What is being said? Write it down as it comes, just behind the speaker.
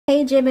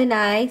Hey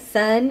Gemini,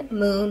 Sun,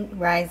 Moon,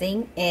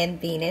 Rising, and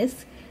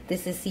Venus.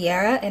 This is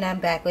Sierra and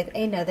I'm back with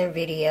another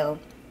video.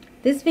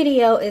 This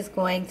video is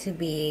going to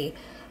be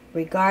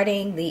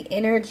regarding the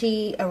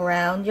energy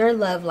around your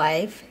love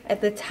life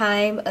at the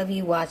time of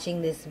you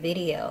watching this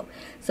video.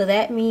 So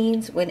that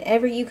means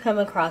whenever you come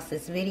across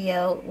this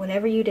video,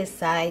 whenever you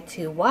decide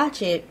to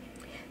watch it,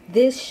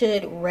 this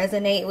should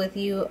resonate with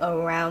you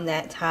around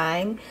that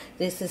time.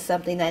 This is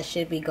something that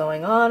should be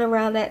going on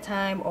around that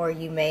time, or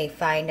you may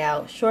find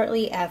out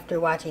shortly after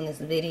watching this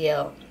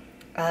video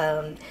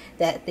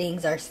that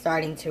things are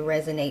starting to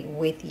resonate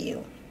with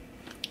you.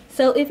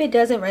 So if it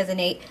doesn't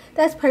resonate,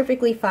 that's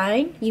perfectly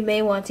fine. You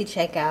may want to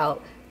check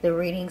out the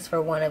readings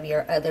for one of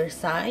your other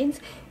signs.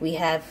 We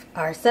have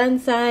our sun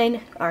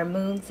sign, our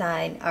moon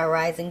sign, our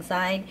rising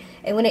sign,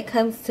 and when it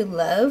comes to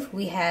love,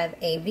 we have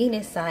a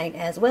Venus sign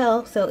as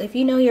well. So if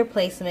you know your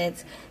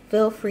placements,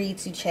 feel free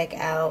to check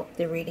out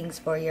the readings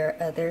for your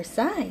other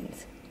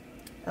signs.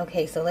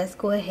 Okay, so let's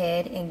go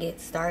ahead and get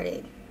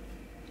started.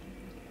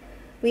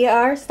 We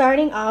are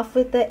starting off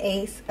with the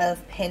Ace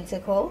of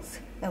Pentacles.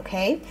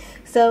 Okay,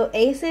 so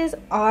aces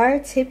are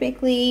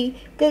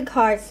typically good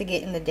cards to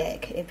get in the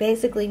deck. It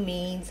basically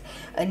means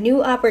a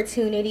new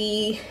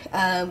opportunity,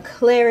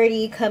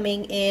 clarity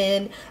coming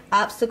in,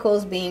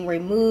 obstacles being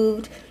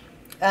removed,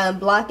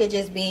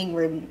 blockages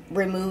being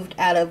removed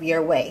out of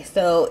your way.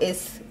 So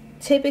it's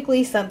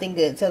typically something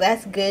good. So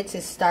that's good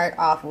to start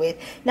off with.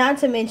 Not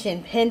to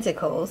mention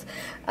pentacles.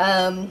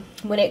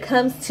 When it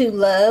comes to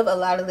love, a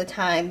lot of the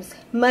times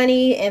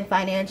money and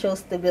financial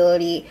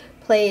stability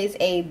plays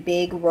a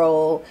big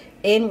role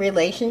in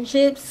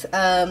relationships.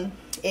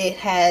 It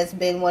has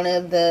been one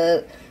of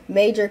the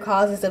major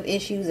causes of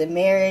issues in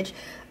marriage,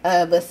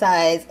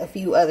 besides a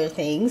few other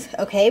things.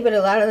 Okay, but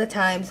a lot of the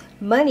times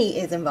money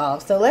is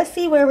involved. So let's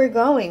see where we're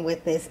going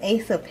with this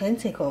Ace of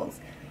Pentacles.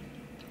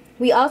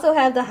 We also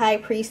have the High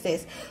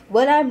Priestess.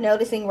 What I'm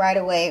noticing right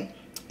away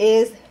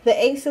is the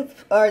Ace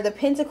of, or the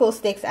Pentacle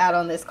sticks out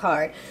on this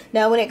card.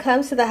 Now when it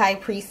comes to the High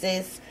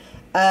Priestess,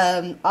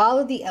 all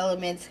of the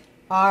elements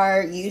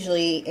are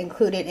usually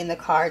included in the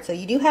card. So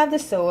you do have the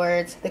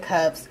swords, the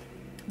cups,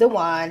 the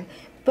wand,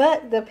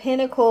 but the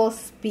pentacle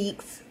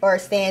speaks or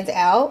stands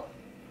out.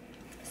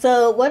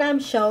 So what I'm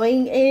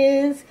showing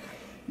is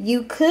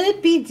you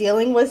could be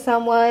dealing with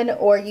someone,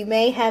 or you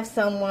may have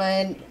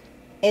someone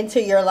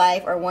into your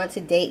life or want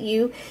to date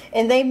you,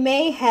 and they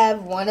may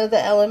have one of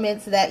the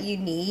elements that you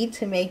need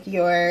to make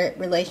your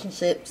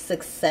relationship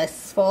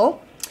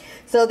successful.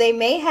 So they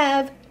may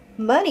have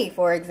money,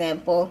 for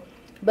example,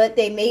 but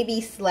they may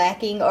be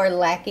slacking or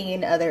lacking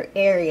in other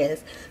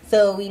areas.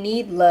 So we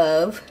need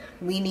love,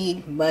 we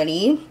need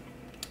money,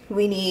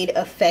 we need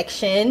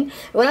affection.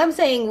 When I'm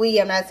saying we,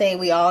 I'm not saying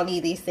we all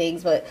need these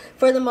things, but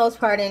for the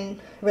most part in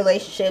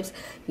relationships,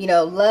 you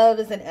know, love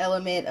is an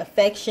element,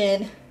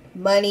 affection,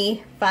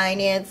 money,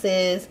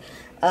 finances,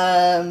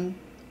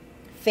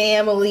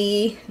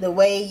 family, the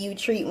way you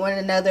treat one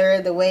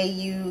another, the way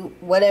you,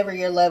 whatever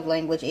your love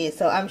language is.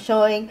 So I'm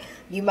showing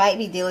you might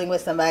be dealing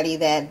with somebody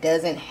that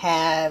doesn't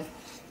have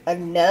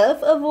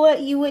enough of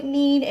what you would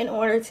need in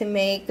order to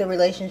make the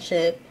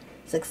relationship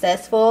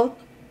successful.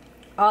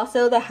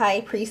 Also, the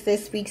High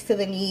Priestess speaks to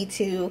the need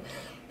to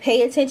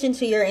pay attention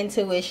to your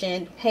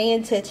intuition, pay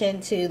attention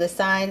to the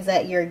signs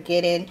that you're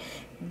getting.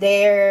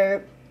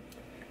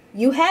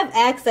 You have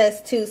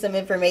access to some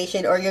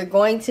information, or you're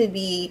going to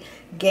be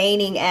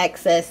gaining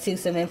access to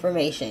some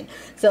information.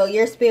 So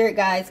your spirit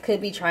guides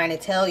could be trying to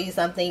tell you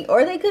something,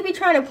 or they could be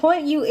trying to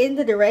point you in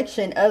the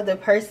direction of the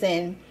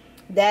person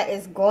that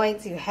is going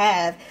to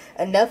have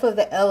enough of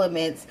the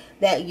elements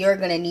that you're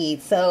going to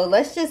need. So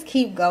let's just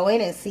keep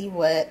going and see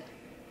what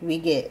we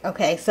get.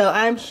 Okay, so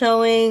I'm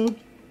showing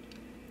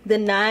the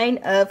Nine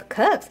of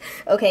Cups.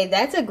 Okay,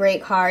 that's a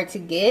great card to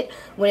get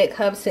when it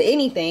comes to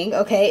anything.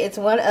 Okay, it's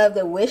one of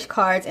the wish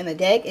cards in the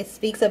deck. It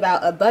speaks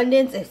about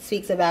abundance. It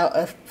speaks about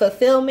a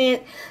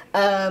fulfillment,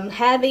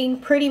 having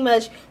pretty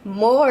much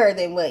more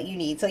than what you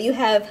need. So you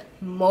have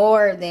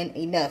more than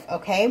enough.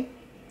 Okay.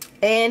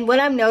 And what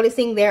I'm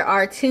noticing, there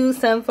are two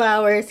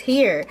sunflowers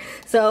here.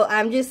 So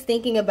I'm just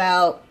thinking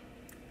about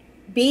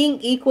being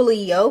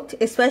equally yoked,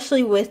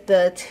 especially with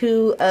the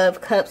Two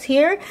of Cups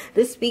here.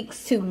 This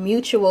speaks to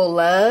mutual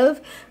love.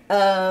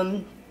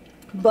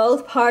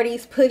 Both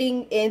parties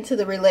putting into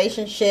the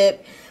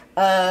relationship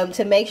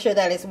to make sure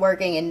that it's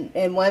working,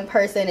 and one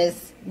person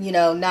is, you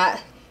know,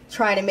 not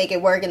trying to make it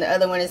work, and the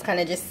other one is kind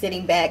of just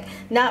sitting back,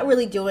 not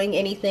really doing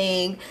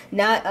anything,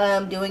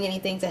 not doing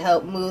anything to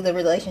help move the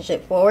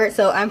relationship forward.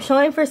 So I'm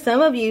showing for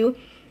some of you,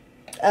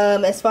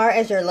 as far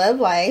as your love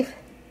life,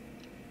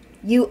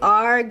 you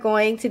are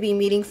going to be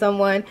meeting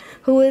someone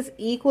who is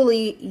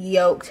equally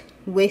yoked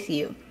with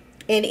you.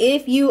 And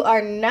if you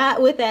are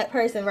not with that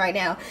person right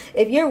now,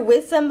 if you're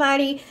with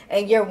somebody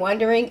and you're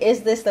wondering,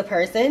 is this the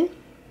person?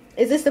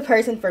 Is this the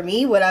person for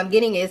me? What I'm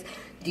getting is,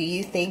 do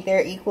you think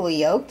they're equally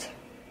yoked?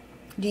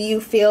 Do you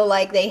feel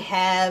like they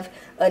have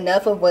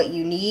enough of what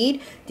you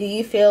need? Do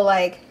you feel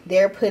like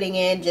they're putting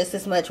in just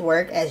as much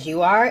work as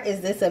you are?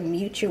 Is this a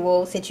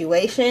mutual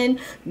situation,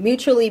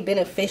 mutually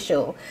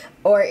beneficial?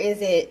 Or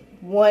is it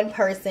one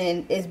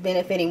person is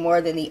benefiting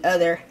more than the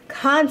other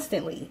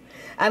constantly?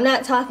 I'm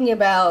not talking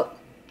about,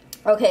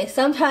 okay,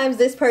 sometimes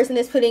this person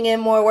is putting in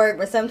more work,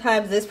 but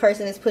sometimes this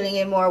person is putting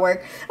in more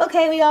work.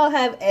 Okay, we all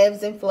have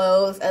ebbs and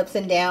flows, ups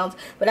and downs,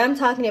 but I'm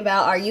talking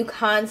about, are you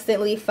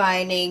constantly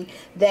finding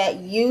that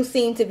you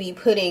seem to be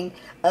putting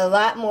a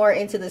lot more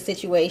into the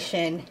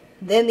situation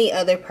than the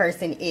other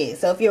person is?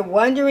 So if you're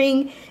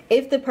wondering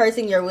if the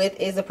person you're with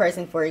is a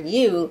person for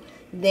you,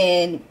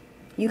 then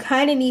you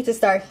kind of need to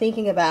start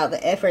thinking about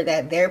the effort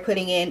that they're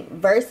putting in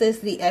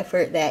versus the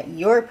effort that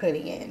you're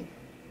putting in.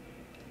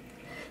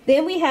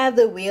 Then we have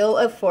the Wheel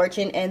of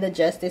Fortune and the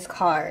Justice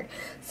card.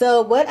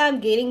 So what I'm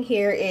getting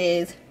here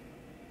is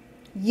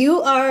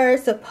you are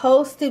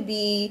supposed to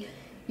be,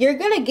 you're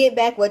going to get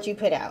back what you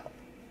put out.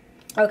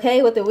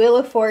 Okay, with the Wheel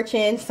of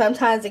Fortune,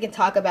 sometimes it can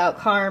talk about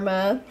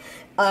karma.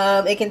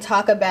 It can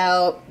talk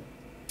about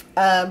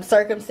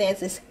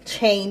circumstances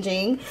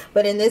changing.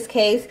 But in this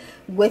case,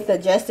 with the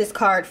Justice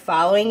card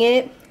following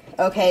it,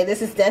 okay,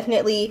 this is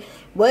definitely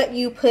what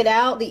you put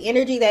out. The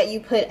energy that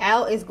you put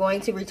out is going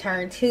to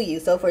return to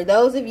you. So for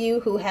those of you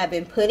who have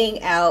been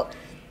putting out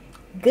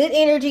good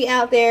energy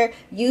out there,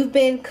 you've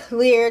been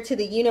clear to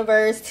the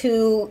universe,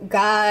 to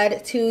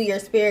God, to your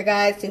spirit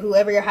guides, to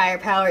whoever your higher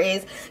power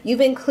is. You've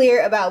been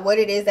clear about what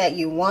it is that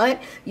you want.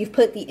 You've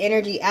put the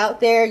energy out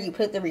there. You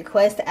put the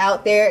request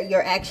out there.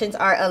 Your actions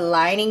are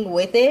aligning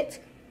with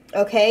it.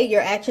 Okay,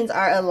 your actions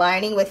are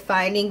aligning with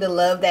finding the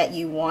love that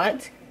you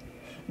want.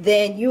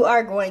 Then you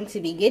are going to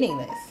be getting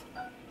this.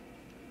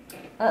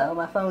 Uh-oh,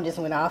 my phone just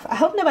went off. I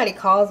hope nobody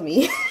calls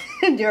me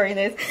during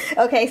this.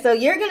 Okay, so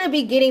you're going to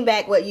be getting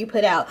back what you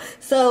put out.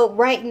 So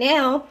right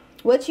now,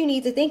 what you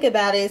need to think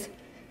about is,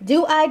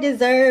 do I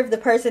deserve the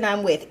person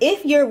I'm with?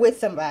 If you're with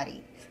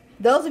somebody,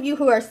 those of you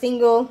who are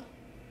single,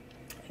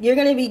 you're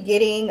going to be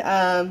getting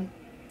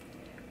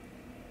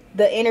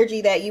the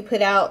energy that you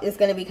put out is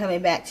going to be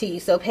coming back to you.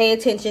 So pay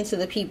attention to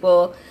the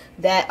people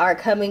that are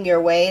coming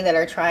your way, that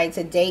are trying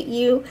to date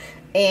you.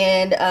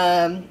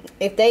 And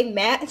if they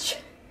match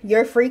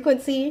your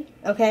frequency,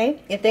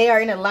 okay, if they are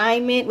in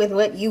alignment with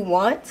what you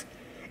want,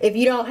 if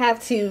you don't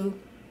have to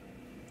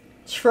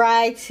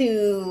try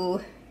to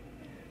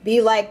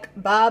be like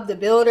Bob the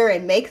Builder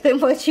and make them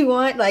what you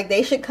want, like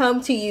they should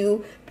come to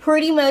you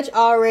pretty much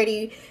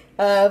already,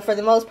 for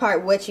the most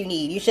part, what you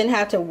need. You shouldn't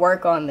have to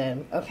work on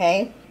them,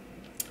 okay?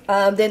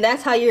 Then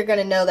that's how you're going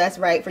to know that's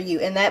right for you.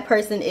 And that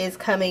person is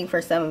coming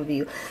for some of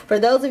you. For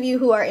those of you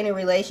who are in a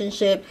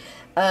relationship,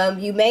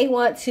 you may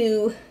want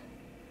to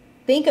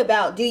think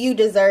about, do you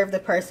deserve the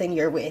person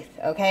you're with,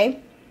 okay?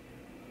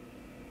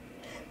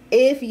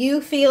 If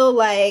you feel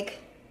like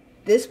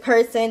this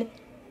person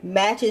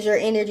matches your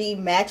energy,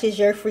 matches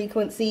your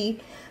frequency,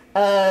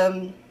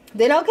 then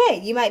okay,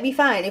 you might be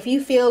fine. If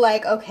you feel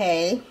like,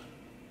 okay,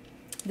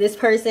 this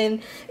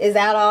person is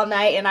out all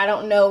night and I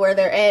don't know where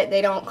they're at,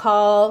 they don't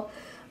call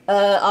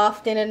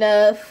often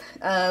enough,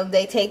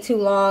 they take too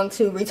long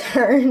to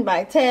return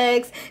by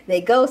text,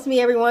 they ghost me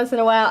every once in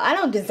a while, I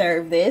don't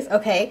deserve this,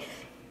 okay,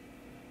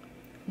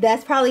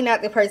 that's probably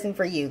not the person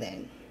for you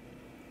then.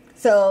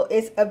 So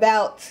it's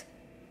about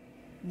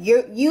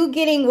you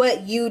getting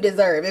what you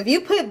deserve. If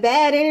you put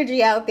bad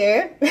energy out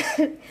there,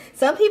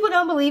 some people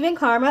don't believe in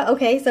karma,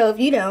 okay, so if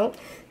you don't,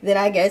 then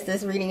I guess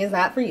this reading is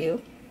not for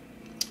you.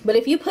 But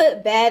if you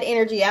put bad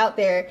energy out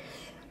there,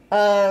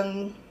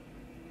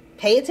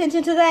 pay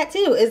attention to that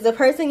too. Is the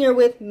person you're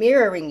with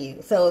mirroring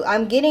you? So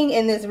I'm getting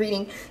in this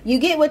reading, you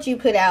get what you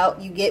put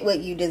out, you get what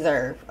you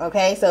deserve,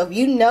 okay? So if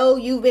you know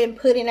you've been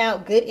putting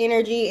out good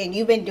energy and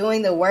you've been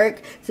doing the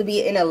work to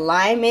be in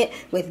alignment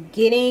with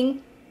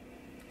getting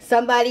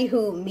somebody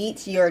who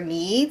meets your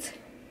needs,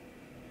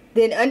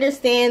 then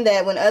understand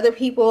that when other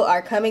people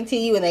are coming to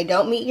you and they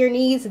don't meet your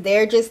needs,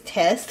 they're just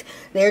tests.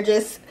 They're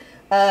just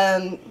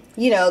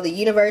you know, the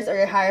universe or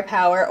your higher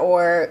power,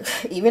 or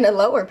even a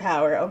lower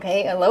power,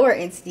 okay, a lower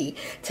entity,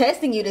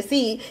 testing you to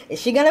see, is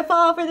she gonna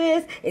fall for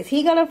this? Is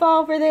he gonna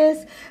fall for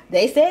this?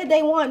 They said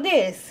they want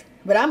this,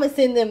 but I'm gonna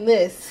send them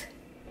this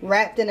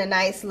wrapped in a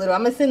nice little,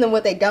 I'm gonna send them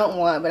what they don't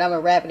want, but I'm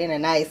gonna wrap it in a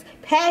nice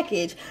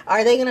package.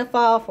 Are they gonna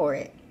fall for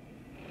it?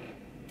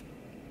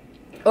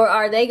 Or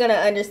are they gonna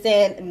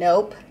understand,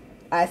 nope,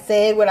 I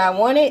said what I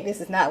wanted,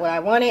 this is not what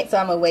I wanted, so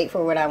I'm gonna wait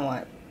for what I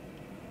want?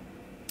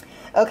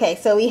 Okay,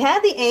 so we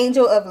have the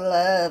Angel of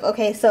Love.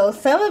 Okay, so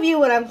some of you,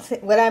 what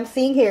I'm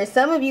seeing here,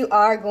 some of you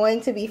are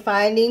going to be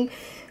finding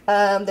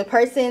the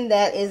person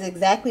that is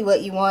exactly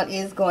what you want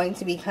is going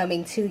to be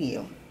coming to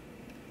you.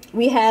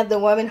 We have the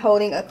woman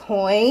holding a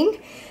coin,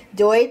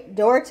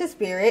 door to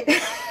spirit,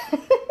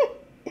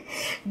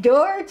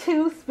 door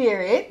to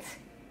spirit.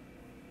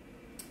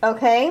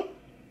 Okay,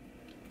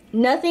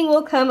 nothing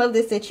will come of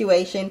the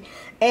situation,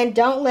 and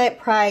don't let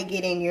pride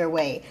get in your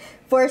way.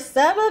 For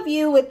some of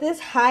you with this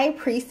High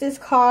Priestess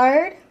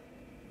card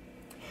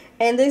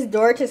and this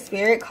Door to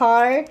Spirit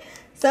card,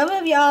 Some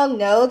of y'all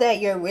know that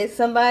you're with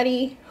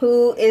somebody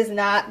who is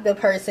not the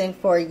person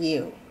for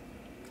you.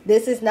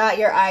 This is not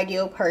your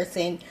ideal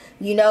person.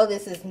 You know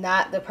this is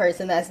not the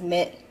person that's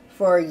meant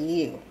for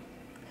you.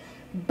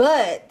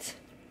 But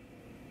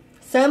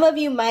some of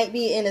you might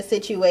be in a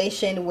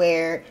situation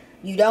where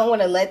you don't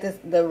want to let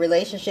the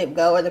relationship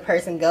go or the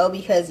person go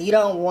because you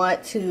don't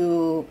want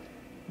to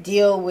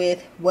deal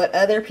with what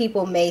other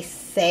people may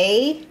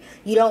say.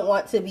 You don't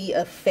want to be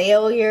a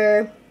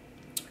failure.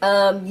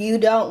 You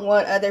don't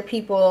want other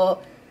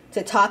people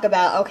to talk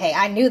about, okay,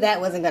 I knew that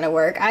wasn't going to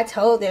work. I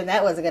told them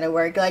that wasn't going to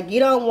work. Like,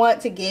 you don't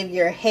want to give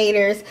your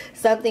haters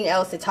something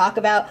else to talk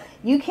about.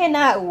 You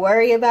cannot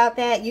worry about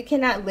that. You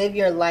cannot live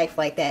your life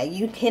like that.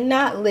 You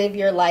cannot live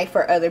your life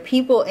for other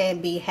people and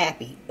be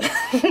happy.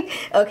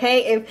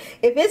 Okay? If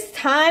it's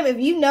time, if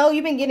you know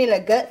you've been getting a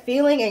gut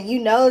feeling and you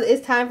know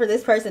it's time for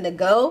this person to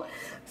go,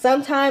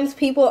 sometimes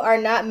people are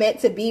not meant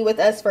to be with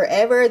us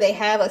forever. They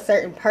have a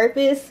certain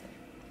purpose.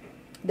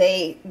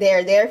 They're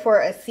there for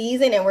a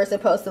season and we're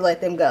supposed to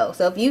let them go.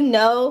 So if you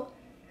know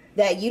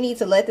that you need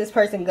to let this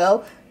person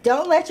go,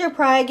 don't let your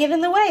pride get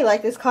in the way,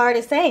 like this card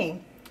is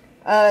saying.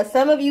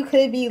 Some of you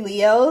could be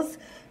Leos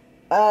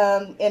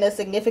in a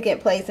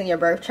significant place in your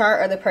birth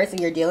chart, or the person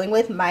you're dealing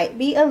with might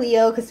be a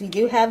Leo because we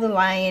do have the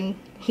lion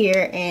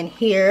here and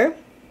here.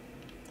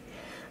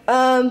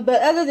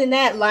 But other than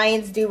that,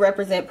 lions do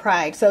represent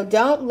pride. So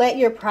don't let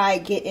your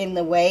pride get in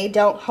the way.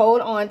 Don't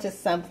hold on to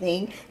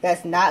something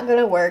that's not going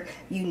to work.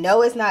 You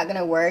know it's not going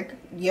to work.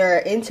 Your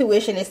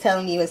intuition is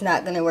telling you it's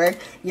not going to work.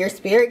 Your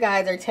spirit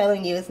guides are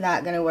telling you it's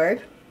not going to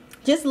work.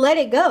 Just let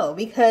it go,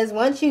 because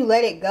once you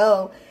let it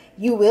go,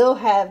 you will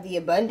have the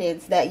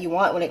abundance that you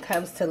want when it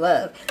comes to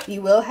love.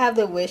 You will have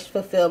the wish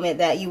fulfillment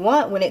that you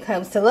want when it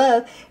comes to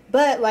love.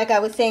 But like I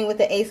was saying with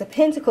the Ace of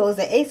Pentacles,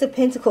 the Ace of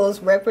Pentacles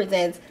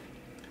represents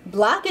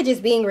blockage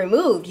is being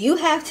removed. You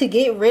have to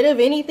get rid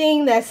of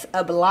anything that's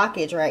a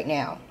blockage right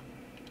now.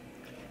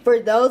 For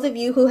those of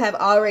you who have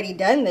already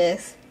done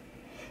this,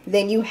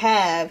 then you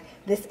have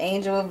this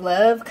angel of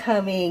love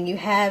coming. You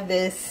have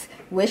this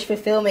wish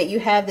fulfillment. You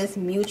have this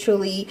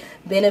mutually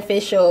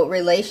beneficial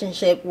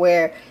relationship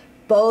where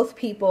both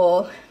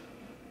people,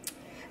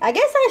 I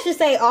guess I should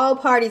say all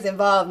parties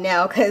involved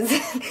now, because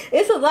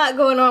it's a lot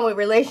going on with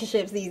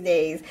relationships these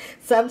days.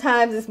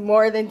 Sometimes it's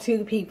more than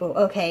two people.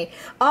 Okay,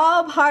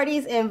 all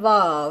parties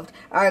involved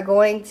are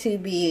going to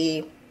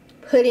be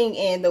putting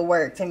in the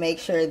work to make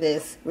sure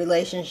this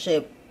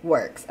relationship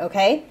works.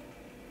 Okay,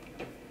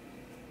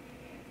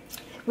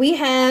 we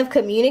have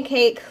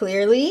communicate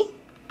clearly.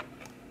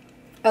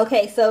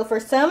 Okay, so for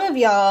some of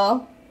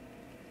y'all,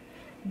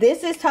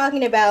 this is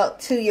talking about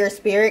to your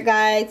spirit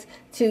guides,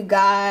 to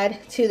God,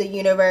 to the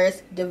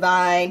universe,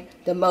 divine,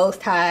 the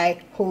Most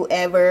High,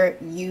 whoever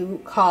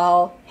you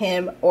call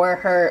him or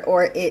her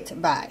or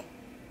it by.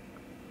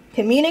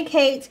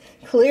 Communicate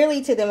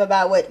clearly to them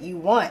about what you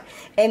want,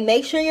 and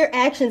make sure your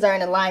actions are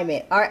in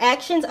alignment. Our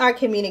actions are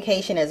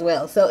communication as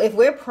well. So if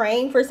we're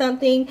praying for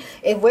something,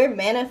 if we're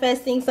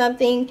manifesting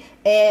something,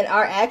 and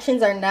our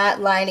actions are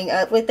not lining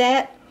up with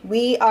that,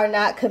 we are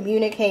not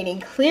communicating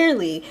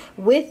clearly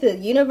with the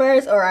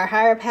universe or our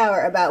higher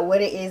power about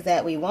what it is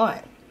that we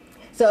want.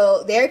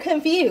 So they're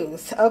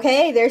confused,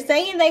 okay? They're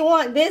saying they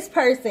want this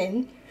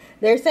person.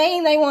 They're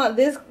saying they want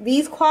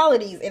these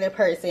qualities in a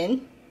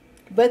person,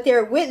 but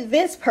they're with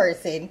this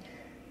person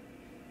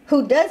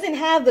who doesn't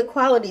have the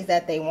qualities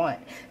that they want.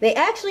 They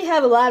actually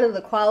have a lot of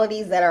the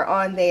qualities that are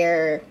on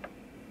their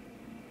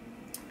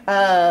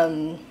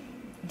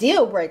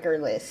deal breaker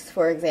list,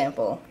 for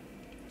example.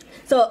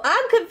 So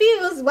I'm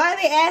confused why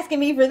they asking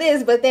me for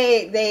this, but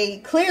they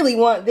clearly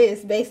want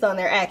this based on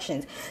their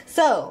actions.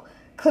 So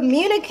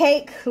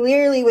communicate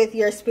clearly with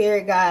your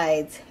spirit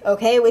guides,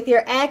 okay? With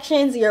your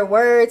actions, your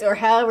words, or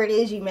however it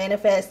is you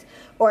manifest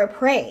or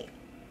pray.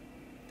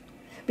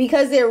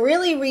 Because they're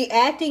really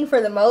reacting for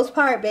the most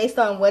part based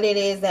on what it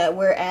is that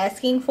we're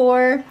asking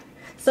for.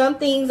 Some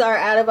things are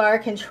out of our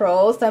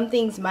control. Some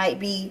things might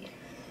be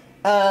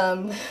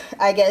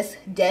I guess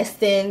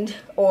destined,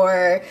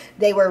 or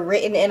they were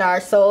written in our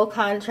soul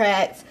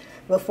contracts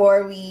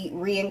before we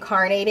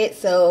reincarnated.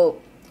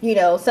 So, you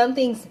know, some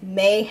things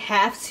may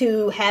have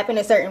to happen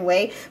a certain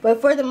way, but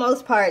for the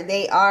most part,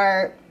 they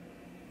are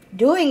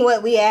doing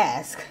what we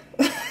ask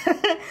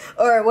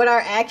or what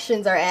our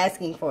actions are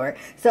asking for.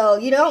 So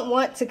you don't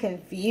want to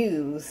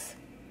confuse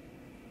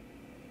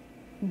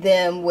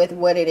them with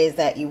what it is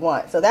that you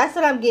want. So that's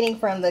what I'm getting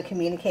from the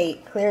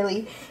communicate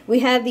clearly. We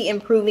have the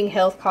improving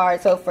health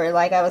card. So for,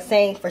 like I was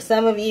saying, for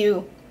some of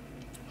you,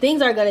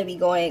 things are going to be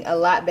going a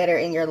lot better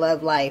in your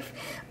love life.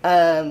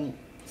 So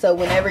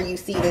whenever you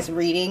see this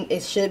reading,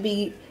 it should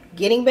be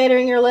getting better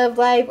in your love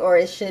life, or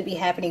it should be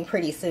happening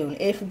pretty soon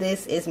if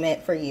this is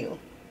meant for you.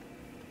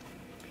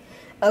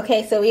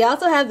 Okay, so we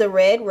also have the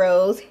red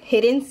rose,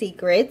 hidden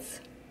secrets.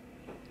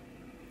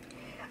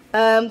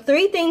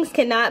 3 things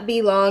cannot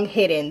be long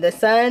hidden: the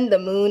sun, the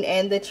moon,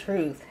 and the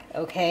truth.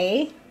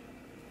 Okay,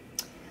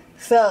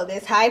 so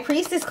this high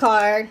priestess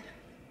card,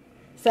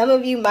 some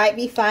of you might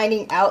be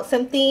finding out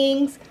some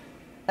things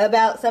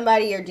about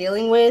somebody you're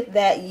dealing with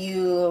that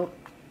you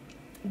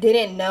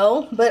didn't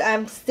know, but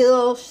I'm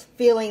still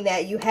feeling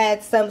that you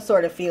had some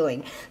sort of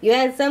feeling. You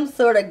had some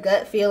sort of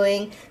gut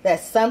feeling that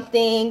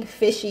something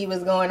fishy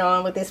was going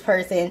on with this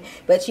person,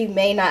 but you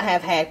may not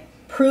have had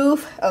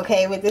proof.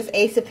 Okay, with this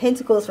Ace of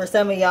Pentacles, for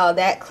some of y'all,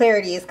 that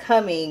clarity is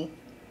coming.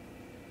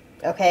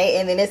 Okay,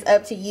 and then it's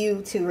up to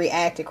you to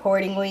react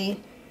accordingly.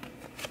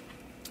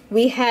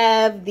 We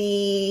have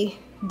the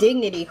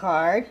Dignity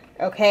card.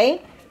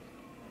 Okay.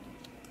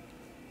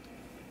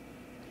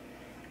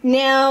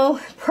 Now,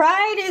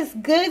 pride is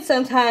good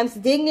sometimes,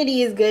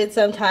 dignity is good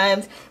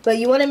sometimes, but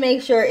you want to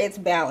make sure it's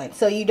balanced.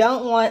 So you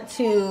don't want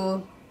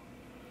to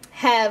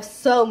have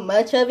so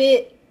much of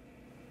it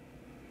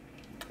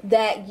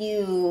that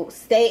you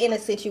stay in a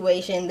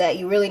situation that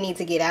you really need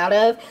to get out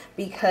of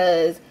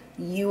because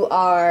you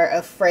are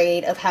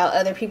afraid of how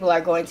other people are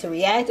going to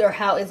react or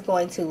how it's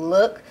going to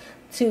look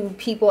to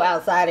people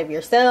outside of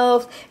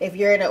yourselves. If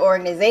you're in an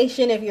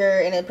organization, if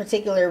you're in a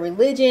particular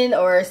religion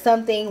or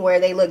something where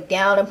they look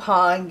down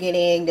upon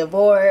getting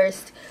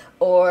divorced,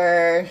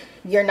 or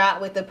you're not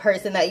with the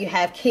person that you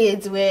have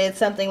kids with,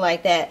 something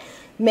like that,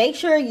 make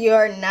sure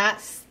you're not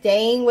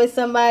staying with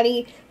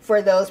somebody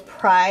for those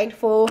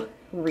prideful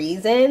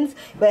reasons,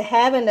 but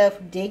have enough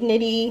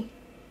dignity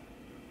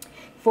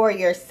for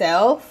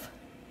yourself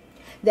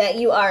that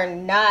you are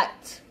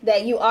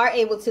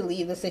able to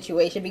leave the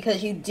situation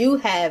because you do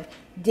have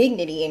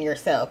dignity in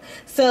yourself.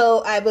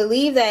 So I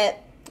believe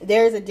that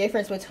there's a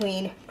difference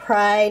between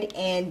pride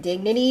and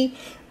dignity.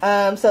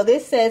 So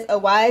this says a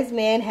wise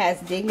man has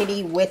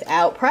dignity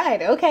without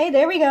pride. Okay,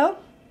 there we go.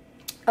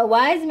 A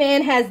wise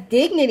man has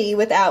dignity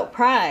without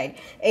pride.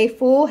 A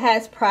fool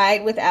has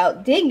pride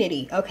without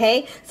dignity.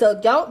 Okay, so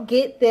don't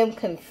get them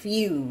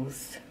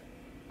confused.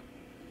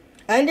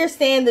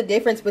 Understand the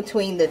difference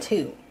between the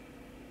two.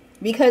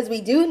 Because we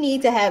do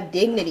need to have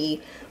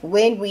dignity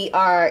when we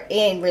are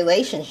in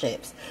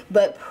relationships.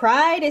 But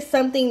pride is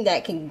something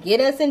that can get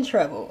us in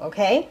trouble,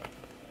 okay?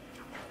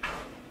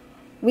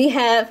 We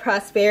have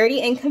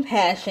prosperity and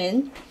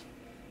compassion.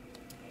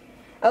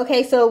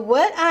 Okay, so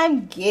what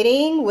I'm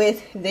getting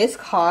with this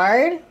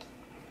card,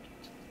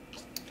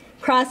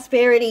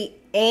 prosperity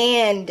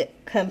and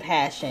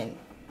compassion.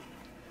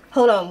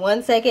 Hold on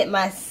one second.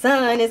 My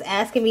son is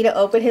asking me to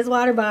open his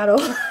water bottle.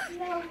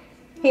 No.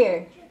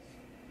 Here.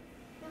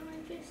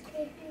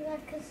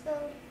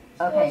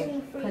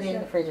 Okay, put it in the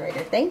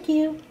refrigerator. Thank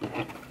you.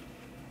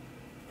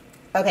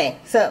 Okay,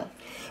 so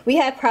we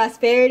have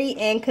prosperity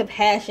and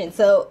compassion.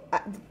 So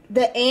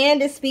the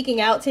 "and" is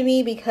speaking out to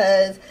me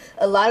because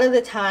a lot of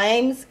the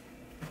times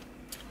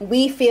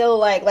we feel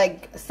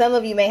like some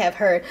of you may have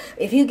heard,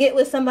 if you get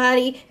with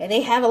somebody and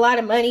they have a lot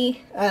of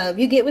money,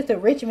 you get with a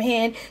rich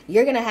man,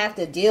 you're going to have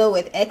to deal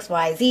with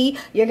XYZ.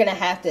 You're going to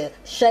have to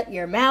shut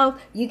your mouth.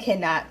 You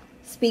cannot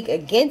speak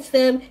against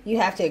them. You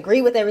have to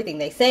agree with everything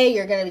they say.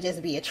 You're going to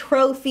just be a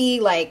trophy,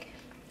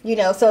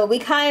 so we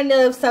kind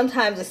of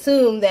sometimes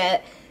assume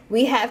that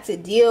we have to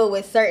deal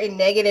with certain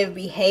negative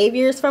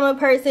behaviors from a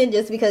person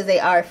just because they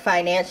are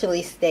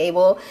financially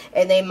stable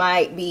and they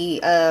might be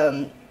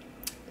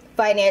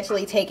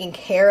financially taking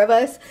care of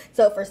us.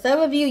 So for some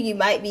of you, you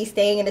might be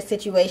staying in a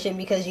situation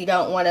because you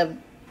don't want to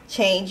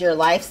change your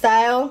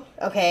lifestyle.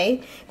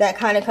 Okay, that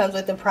kind of comes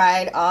with the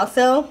pride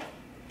also.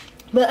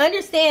 But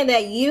understand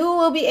that you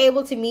will be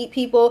able to meet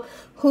people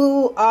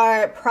who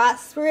are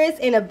prosperous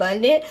and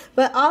abundant,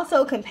 but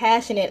also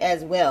compassionate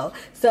as well.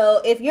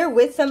 So if you're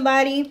with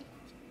somebody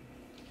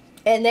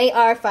and they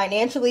are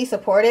financially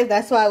supportive,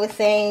 that's why I was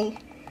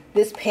saying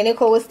this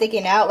pentacle was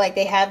sticking out, like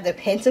they have the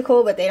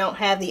pentacle, but they don't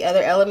have the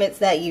other elements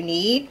that you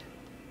need.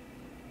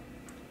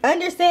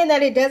 Understand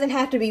that it doesn't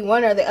have to be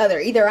one or the other.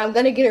 Either I'm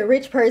going to get a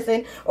rich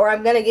person or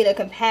I'm going to get a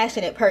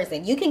compassionate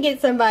person. You can get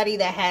somebody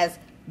that has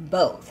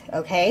both,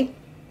 okay?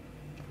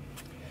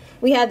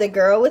 We have the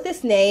girl with the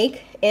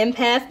snake,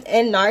 empath,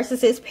 and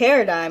narcissist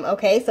paradigm.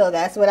 Okay, so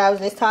that's what I was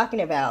just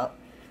talking about.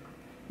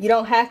 You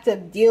don't have to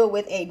deal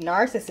with a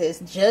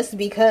narcissist just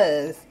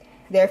because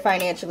they're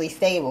financially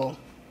stable.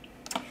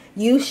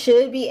 You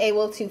should be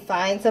able to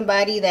find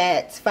somebody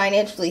that's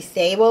financially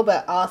stable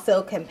but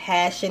also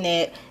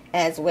compassionate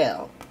as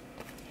well.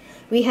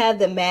 We have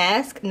the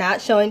mask,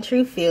 not showing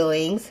true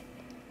feelings.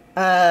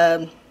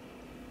 Delude,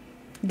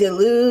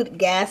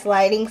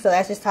 gaslighting. So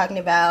that's just talking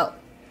about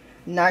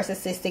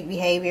narcissistic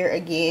behavior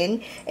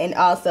again, and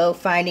also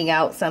finding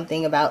out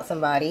something about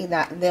somebody,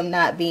 them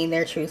not being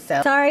their true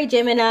self. Sorry,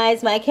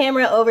 Geminis, my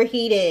camera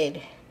overheated.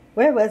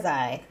 Where was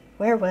I?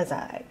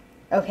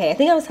 Okay, I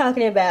think I was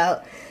talking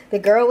about the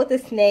girl with the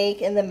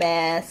snake and the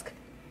mask.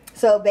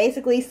 So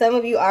basically, some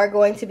of you are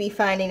going to be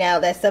finding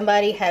out that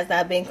somebody has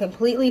not been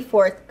completely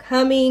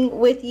forthcoming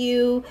with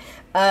you.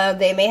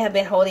 They may have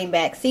been holding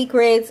back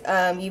secrets.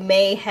 You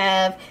may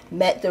have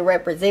met the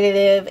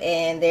representative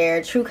and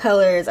their true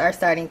colors are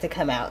starting to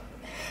come out.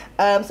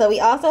 So we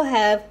also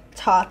have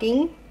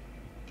talking,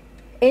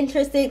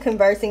 interested,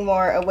 conversing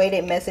more,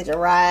 awaited message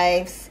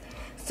arrives.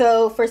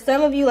 So for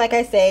some of you, like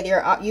I said,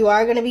 you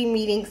are going to be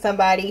meeting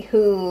somebody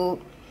who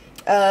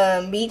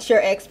meets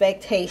your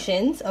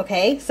expectations.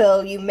 Okay,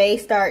 so you may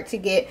start to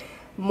get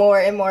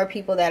more and more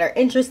people that are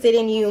interested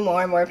in you,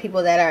 more and more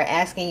people that are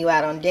asking you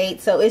out on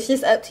dates. So it's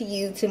just up to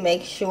you to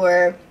make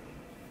sure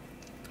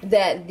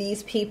that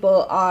these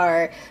people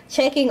are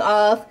checking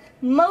off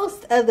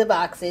most of the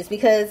boxes,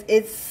 because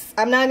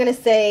I'm not going to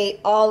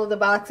say all of the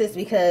boxes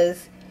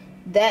because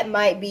that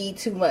might be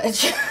too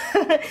much.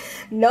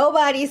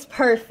 Nobody's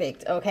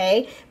perfect,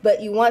 okay?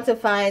 But you want to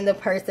find the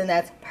person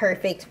that's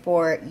perfect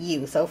for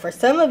you. So for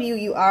some of you,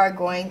 you are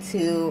going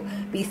to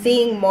be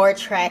seeing more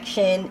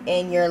traction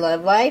in your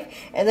love life.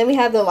 And then we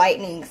have the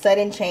lightning,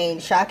 sudden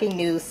change, shocking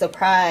news,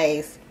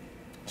 surprise,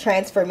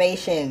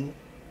 transformation,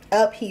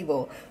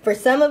 upheaval. For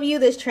some of you,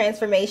 this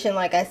transformation,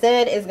 like I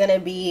said, is going to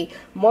be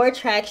more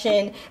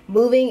traction,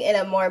 moving in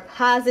a more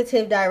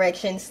positive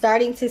direction,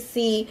 starting to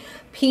see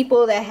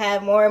people that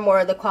have more and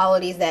more of the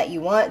qualities that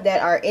you want,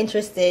 that are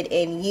interested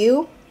in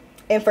you.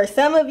 And for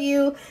some of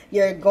you,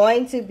 you're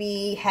going to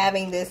be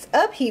having this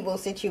upheaval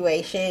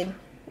situation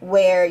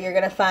where you're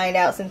going to find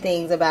out some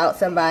things about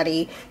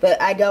somebody, but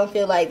I don't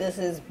feel like this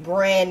is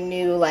brand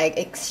new, like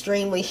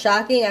extremely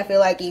shocking. I feel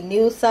like you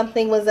knew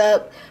something was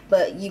up,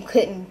 but you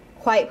couldn't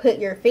quite put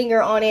your finger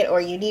on it,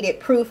 or you needed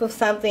proof of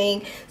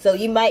something. So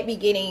you might be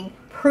getting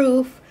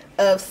proof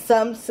of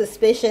some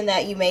suspicion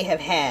that you may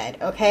have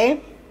had, okay?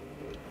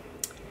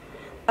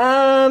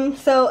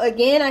 So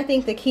again, I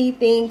think the key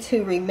thing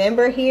to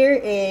remember here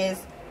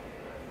is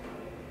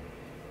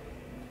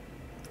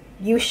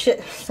you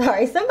should,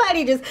 sorry,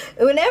 somebody just,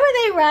 whenever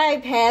they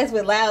ride past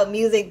with loud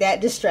music,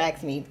 that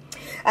distracts me.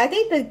 I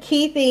think the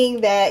key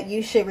thing that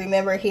you should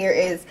remember here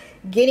is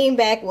getting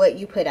back what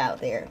you put out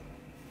there.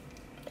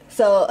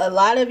 So a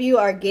lot of you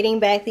are getting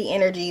back the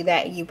energy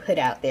that you put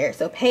out there.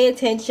 So pay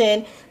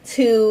attention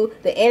to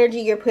the energy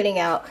you're putting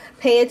out.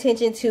 Pay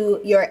attention to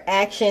your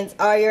actions.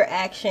 Are your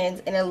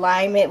actions in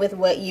alignment with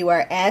what you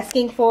are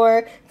asking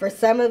for? For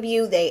some of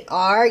you, they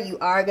are. You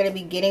are going to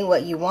be getting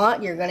what you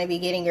want. You're going to be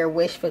getting your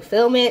wish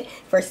fulfillment.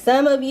 For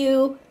some of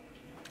you,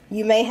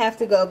 you may have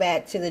to go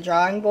back to the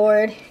drawing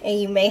board, and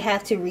you may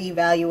have to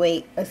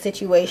reevaluate a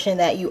situation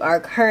that you are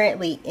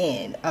currently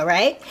in. All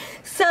right?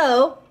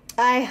 So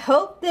I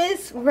hope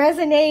this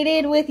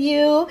resonated with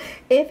you.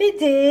 If it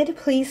did,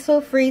 please feel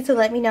free to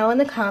let me know in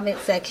the comment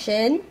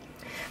section.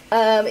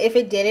 If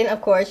it didn't,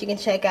 of course, you can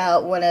check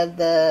out one of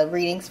the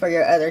readings for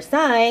your other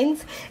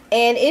signs.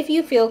 And if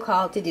you feel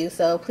called to do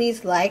so,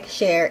 please like,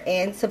 share,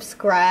 and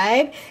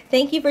subscribe.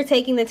 Thank you for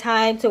taking the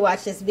time to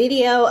watch this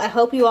video. I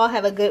hope you all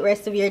have a good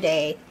rest of your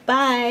day.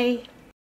 Bye.